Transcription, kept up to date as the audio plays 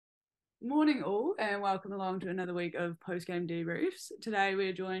Morning, all, and welcome along to another week of post-game debriefs. Today,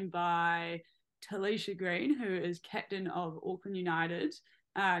 we're joined by Talisha Green, who is captain of Auckland United,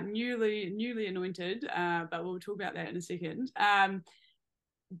 newly anointed, but we'll talk about that in a second.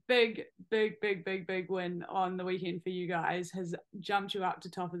 Big win on the weekend for you guys has jumped you up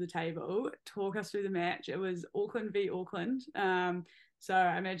to top of the table. Talk us through the match. It was Auckland v Auckland. So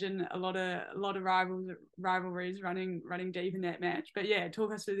I imagine a lot of rivalries running deep in that match. But yeah,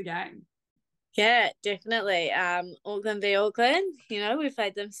 talk us through the game. Yeah, definitely. Auckland v Auckland, we've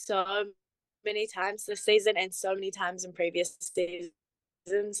played them so many times this season and so many times in previous seasons.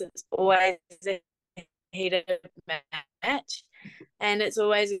 It's always a heated match. And it's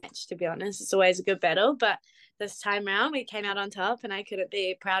always a match, to be honest. It's always a good battle. But this time round, we came out on top, and I couldn't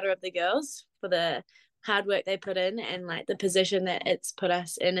be prouder of the girls for the hard work they put in and like the position that it's put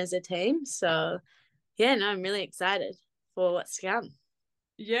us in as a team. So, yeah, no, I'm really excited for what's to come.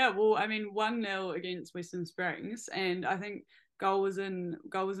 Yeah, well, I mean, 1-0 against Western Springs, and I think goal was in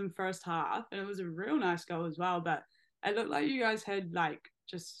first half, and it was a real nice goal as well. But it looked like you guys had like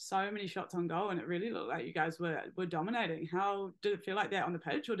just so many shots on goal, and it really looked like you guys were dominating. How did it feel like that on the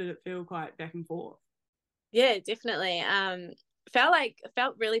pitch, or did it feel quite back and forth? Yeah, definitely.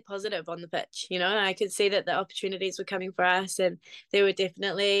 Felt really positive on the pitch. I could see that the opportunities were coming for us, and there were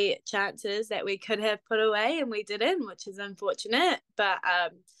definitely chances that we could have put away, and we didn't, which is unfortunate. But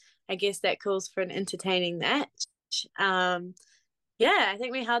I guess that calls for an entertaining match. Yeah, I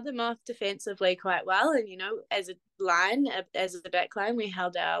think we held them off defensively quite well, and as a line, as a back line, we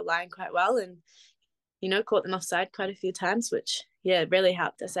held our line quite well, and caught them offside quite a few times, which really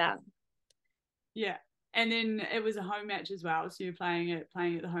helped us out. Yeah, and then it was a home match as well, so you're playing at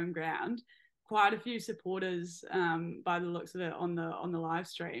the home ground. Quite a few supporters, by the looks of it, on the live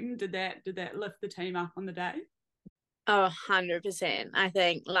stream. Did that lift the team up on the day? Oh, 100%. I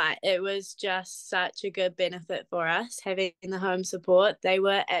think like it was just such a good benefit for us having the home support. They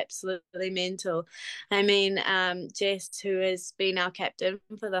were absolutely mental. I mean, Jess, who has been our captain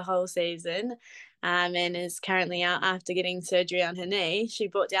for the whole season, and is currently out after getting surgery on her knee, she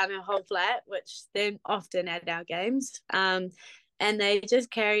brought down her whole flat, which they're often at our games. And they just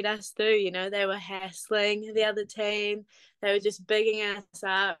carried us through. They were hassling the other team. They were just bigging us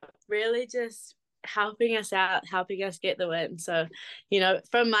up, really just helping us out, helping us get the win. So,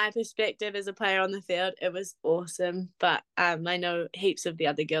 from my perspective as a player on the field, it was awesome. But I know heaps of the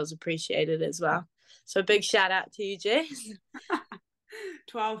other girls appreciate it as well. So big shout out to you, Jess.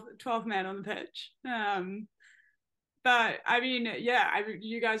 12 men on the pitch. But I mean, yeah,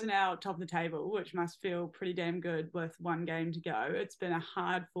 you guys are now top of the table, which must feel pretty damn good with one game to go. It's been a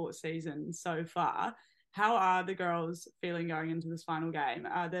hard fought season so far. How are the girls feeling going into this final game?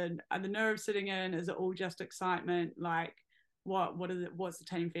 Are the nerves sitting in? Is it all just excitement? Like, what's the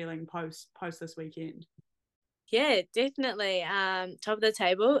team feeling post this weekend? Yeah, definitely. Top of the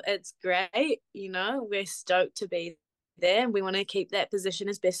table. It's great. We're stoked to be there, and we want to keep that position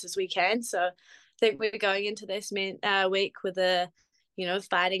as best as we can. So I think we're going into this week with a,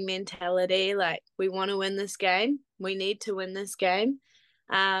 fighting mentality. Like we want to win this game. We need to win this game.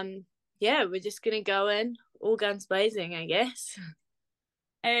 Yeah, we're just gonna go in all guns blazing, I guess.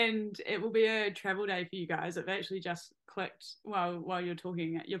 And it will be a travel day for you guys. I've actually just clicked while you're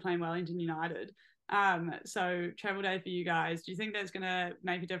talking. You're playing Wellington United. So travel day for you guys. Do you think that's gonna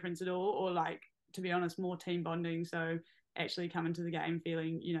make a difference at all, or like, to be honest, more team bonding? So actually coming to the game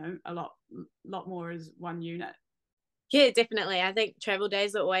feeling, a lot more as one unit. Yeah, definitely. I think travel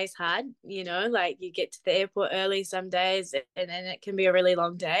days are always hard. Like you get to the airport early some days, and then it can be a really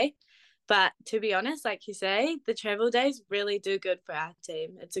long day. But to be honest, like you say, the travel days really do good for our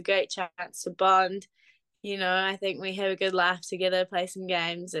team. It's a great chance to bond. I think we have a good laugh together, play some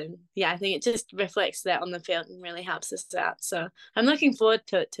games, and yeah, I think it just reflects that on the field and really helps us out. So I'm looking forward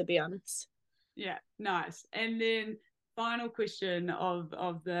to it, to be honest. Yeah, nice. And then final question of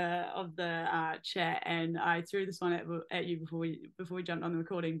the chat, and I threw this one at you before we jumped on the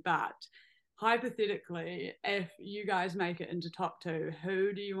recording. But hypothetically, if you guys make it into top two,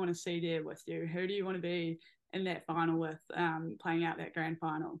 who do you want to see there with you? Who do you want to be in that final with, playing out that grand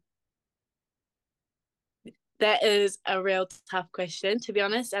final? That is a real tough question, to be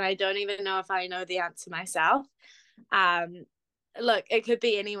honest, and I don't even know if I know the answer myself. Um, Look, it could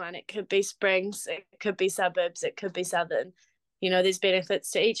be anyone. It could be Springs, it could be Suburbs, it could be Southern. There's benefits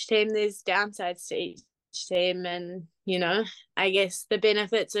to each team, there's downsides to each team. And, I guess the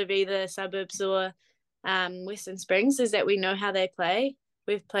benefits of either Suburbs or Western Springs is that we know how they play.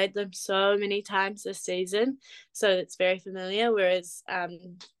 We've played them so many times this season, so it's very familiar. Whereas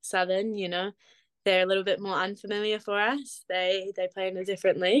Southern, they're a little bit more unfamiliar for us. They play in a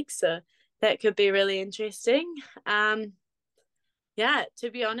different league, so that could be really interesting. Yeah, to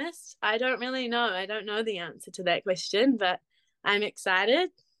be honest, I don't really know. I don't know the answer to that question, but I'm excited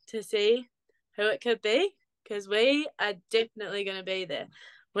to see who it could be because we are definitely going to be there.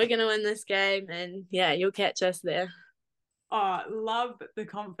 We're going to win this game, and yeah, you'll catch us there. Oh, love the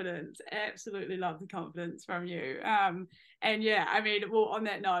confidence. Absolutely love the confidence from you. And yeah, I mean, well, on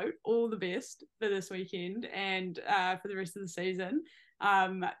that note, all the best for this weekend and for the rest of the season.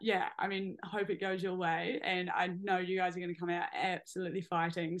 Yeah, I mean, hope it goes your way. And I know you guys are going to come out absolutely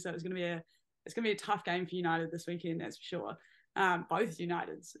fighting. So it's gonna be a tough game for United this weekend, that's for sure. Both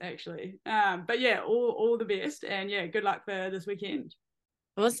Uniteds actually. But yeah, all the best, and yeah, good luck for this weekend.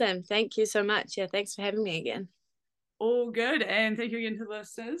 Awesome. Thank you so much. Yeah, thanks for having me again. All good. And thank you again to the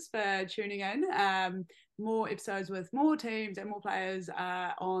listeners for tuning in. More episodes with more teams and more players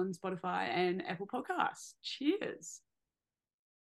on Spotify and Apple Podcasts. Cheers.